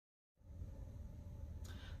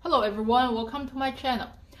Hello everyone, welcome to my channel.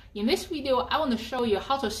 In this video, I want to show you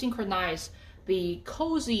how to synchronize the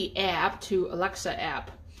Cozi app to Alexa app.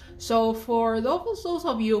 So for those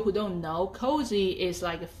of you who don't know, Cozi is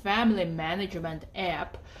like a family management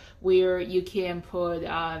app where you can put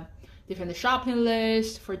different shopping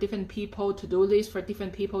lists for different people, to-do lists for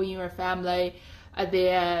different people in your family.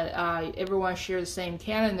 Then everyone shares the same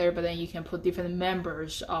calendar, but then you can put different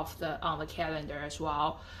members on the calendar as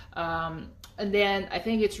well. And then I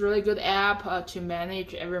think it's a really good app to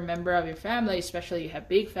manage every member of your family, especially if you have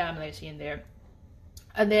big families in there.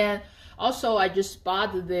 And then also I just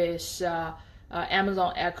bought this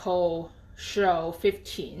Amazon Echo Show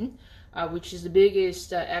 15, which is the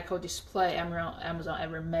biggest Echo display Amazon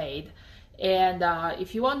ever made. And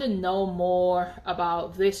if you want to know more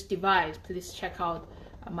about this device, please check out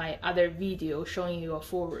my other video showing you a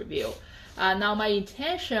full review. Now my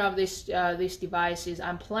intention of this device is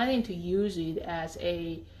I'm planning to use it as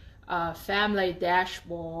a family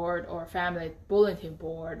dashboard or family bulletin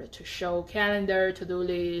board to show calendar, to-do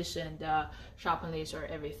lists, and shopping lists or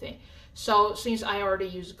everything. So since I already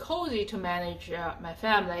use Cozi to manage my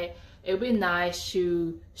family, it would be nice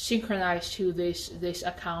to synchronize to this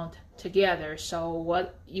account together. So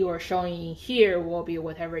what you are showing here will be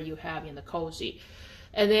whatever you have in the Cozi.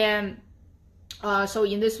 And then so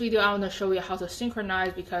in this video, I want to show you how to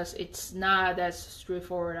synchronize because it's not as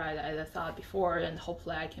straightforward as I thought before, and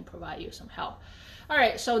hopefully I can provide you some help. All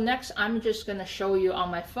right, so next I'm just going to show you on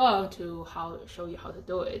my phone to show you how to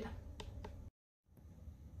do it.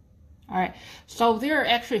 All right, so there are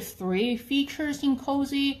actually 3 features in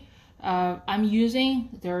Cozi I'm using.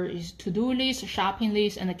 There is to-do list, shopping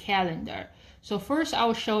list, and a calendar. So first I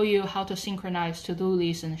will show you how to synchronize to-do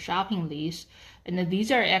list and shopping list. And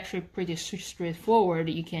these are actually pretty straightforward.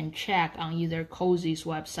 You can check on either Cozi's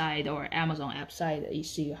website or Amazon app site. You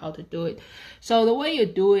see how to do it. So the way you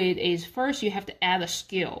do it is first you have to add a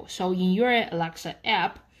skill. So in your Alexa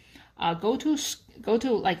app, go to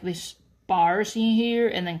like these bars in here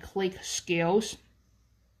and then click skills.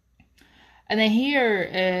 And then here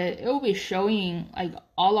it will be showing like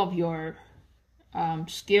all of your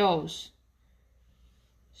skills.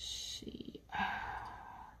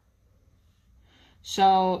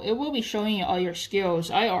 So it will be showing you all your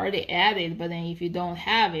skills. I already added, but then if you don't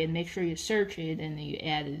have it, make sure you search it and then you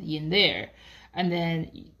add it in there. And then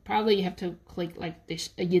probably you have to click like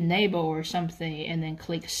this enable or something and then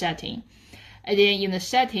click setting. And then in the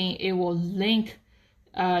setting, it will link,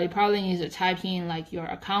 you probably need to type in like your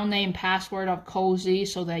account name, password of Cozi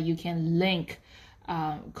so that you can link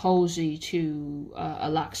Cozi to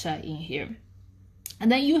Alexa in here. And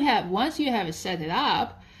then once you have it set it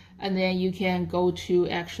up, and then you can go to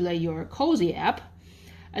actually your Cozi app,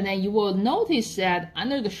 and then you will notice that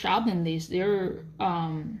under the shopping list there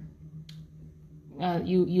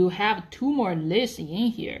you have 2 more lists in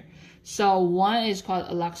here. So one is called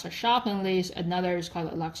Alexa shopping list, another is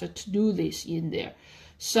called Alexa to-do list in there.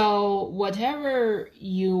 So whatever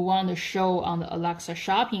you want to show on the Alexa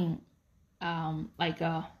shopping like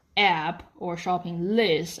a app or shopping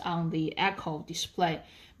list on the Echo display,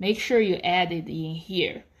 make sure you add it in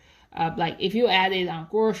here. Like if you add it on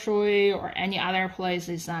grocery or any other place,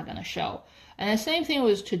 it's not going to show. And the same thing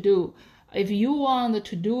with to-do. If you want the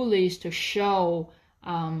to-do list to show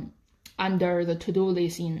under the to-do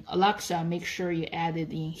list in Alexa, make sure you add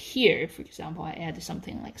it in here. For example, I added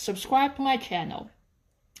something like subscribe to my channel.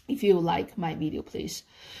 If you like my video, please.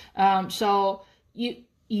 So if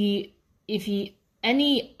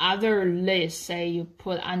any other list, say you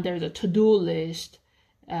put under the to-do list,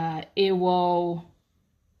 it will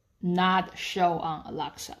not show on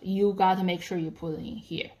Alexa. You got to make sure you put it in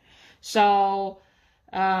here. So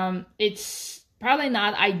it's probably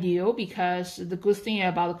not ideal because the good thing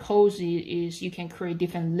about Cozi is you can create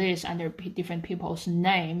different lists under different people's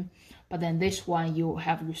name, but then this one you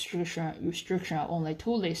have restriction of only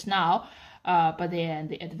 2 lists now. But then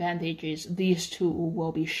the advantage is these 2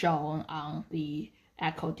 will be shown on the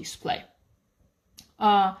Echo display.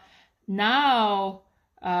 Now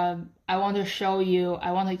I want to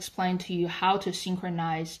explain to you how to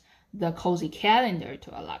synchronize the Cozi calendar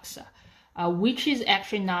to Alexa, which is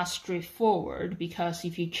actually not straightforward because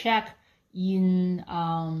if you check in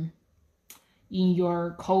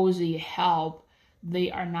your Cozi help,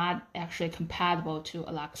 they are not actually compatible to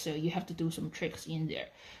Alexa. You have to do some tricks in there.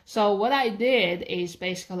 So what I did is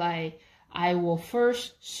basically I will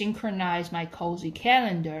first synchronize my Cozi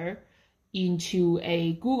calendar into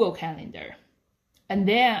a Google Calendar. And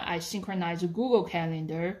then I synchronize the Google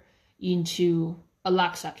Calendar into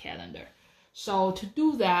Alexa Calendar. So to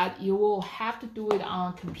do that, you will have to do it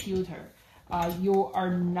on computer. you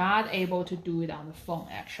are not able to do it on the phone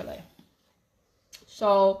actually.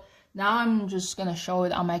 So now I'm just gonna show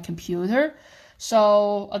it on my computer.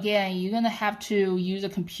 So again, you're gonna have to use a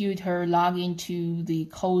computer, log into the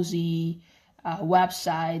Cozi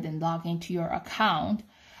website and log into your account.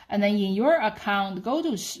 And then in your account, go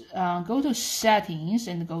to settings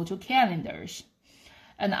and go to calendars.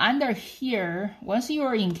 And under here, once you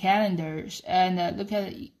are in calendars, and look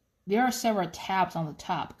at it, there are several tabs on the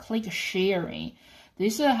top. Click sharing.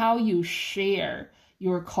 This is how you share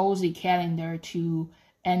your Cozi calendar to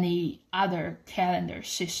any other calendar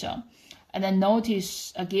system. And then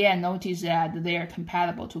notice that they are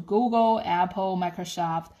compatible to Google, Apple,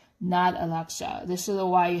 Microsoft, not Alexa. This is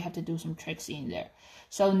why you have to do some tricks in there.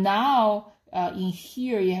 So now in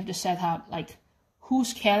here, you have to set up like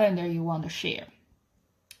whose calendar you want to share.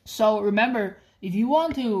 So remember, if you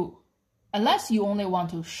want to, unless you only want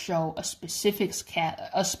to show a specific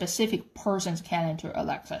person's calendar to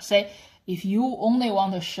Alexa. Say if you only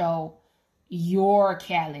want to show your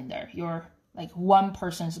calendar, your like one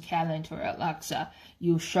person's calendar to Alexa,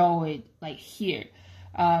 you show it like here.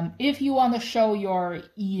 If you want to show your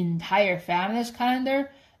entire family's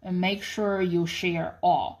calendar, make sure you share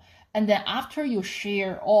all. And then after you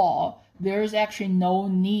share all, there's actually no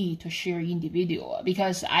need to share individual,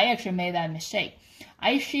 because I actually made that mistake.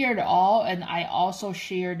 I shared all, and I also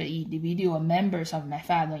shared the individual members of my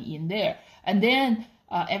family in there. And then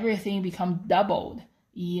everything become doubled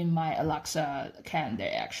in my Alexa calendar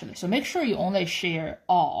actually. So make sure you only share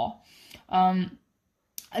all. And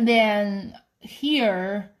then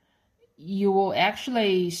here you will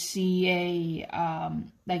actually see a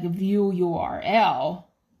like view URL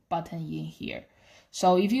button in here.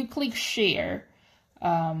 So if you click share,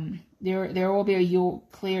 there will be a you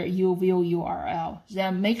view URL.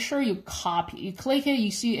 Then make sure you copy. You click it,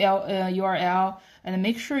 you see URL, and then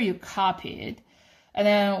make sure you copy it. And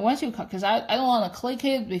then once you, because I don't want to click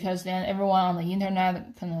it because then everyone on the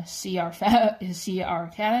internet can see our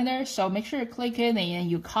calendar. So make sure you click it and then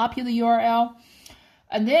you copy the URL,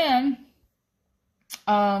 and then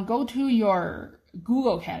go to your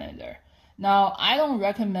Google Calendar. Now, I don't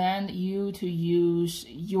recommend you to use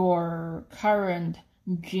your current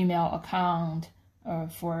Gmail account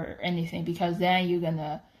for anything, because then you're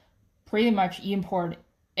gonna pretty much import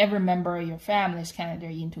every member of your family's calendar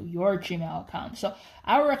into your Gmail account. So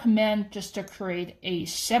I would recommend just to create a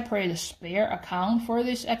separate spare account for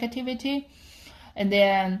this activity. And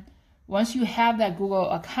then once you have that Google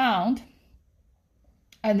account,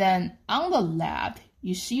 and then on the left,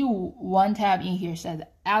 you see one tab in here says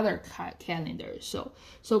other calendars.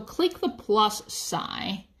 So click the plus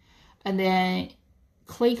sign and then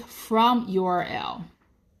click from URL.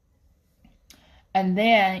 And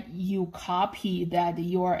then you copy that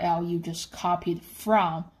URL you just copied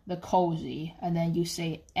from the Cozi, and then you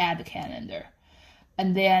say add calendar.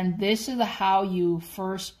 And then this is how you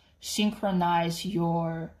first synchronize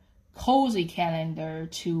your Cozi calendar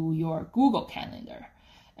to your Google calendar.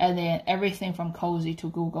 And then everything from Cozi to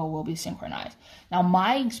Google will be synchronized. Now,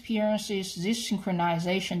 my experience is this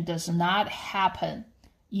synchronization does not happen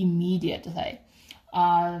immediately.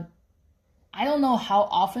 I don't know how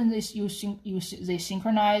often they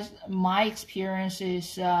synchronize. My experience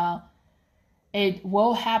is it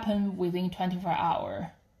will happen within 24 hours,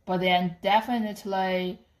 but then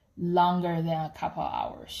definitely longer than a couple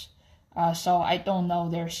hours. So I don't know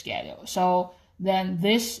their schedule. So then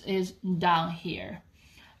this is down here.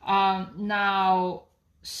 Now,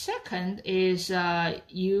 second is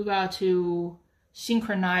you got to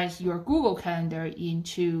synchronize your Google Calendar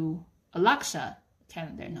into Alexa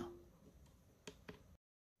calendar now.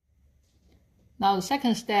 Now, the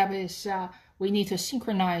second step is we need to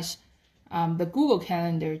synchronize the Google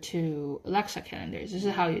Calendar to Alexa calendars. This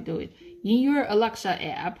is how you do it. In your Alexa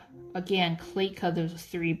app, again, click those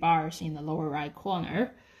three bars in the lower right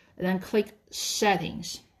corner, and then click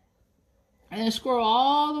Settings. And then scroll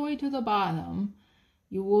all the way to the bottom.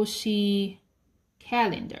 You will see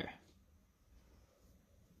Calendar.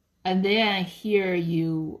 And then here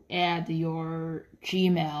you add your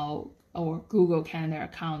Gmail or Google Calendar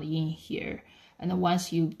account in here. And then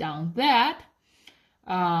once you've done that,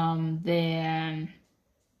 then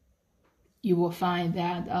you will find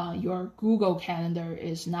that your Google Calendar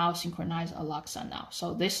is now synchronized Alexa now.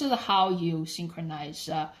 So this is how you synchronize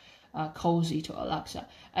Cozi to Alexa.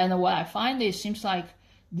 And what I find is, seems like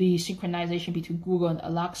the synchronization between Google and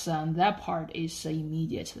Alexa, and that part is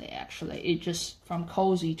immediately actually. It just from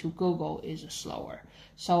Cozi to Google is slower.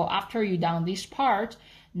 So after you've done this part,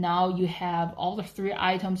 now you have all the three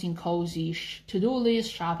items in Cozi: to-do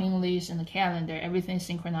list, shopping list, and the calendar. Everything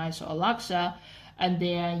synchronized to Alexa. and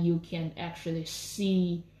then you can actually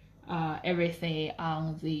see everything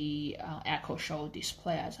on the Echo Show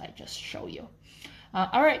display as I just showed you.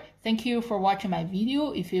 Alright, thank you for watching my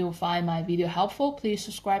video. If you find my video helpful, please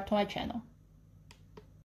subscribe to my channel.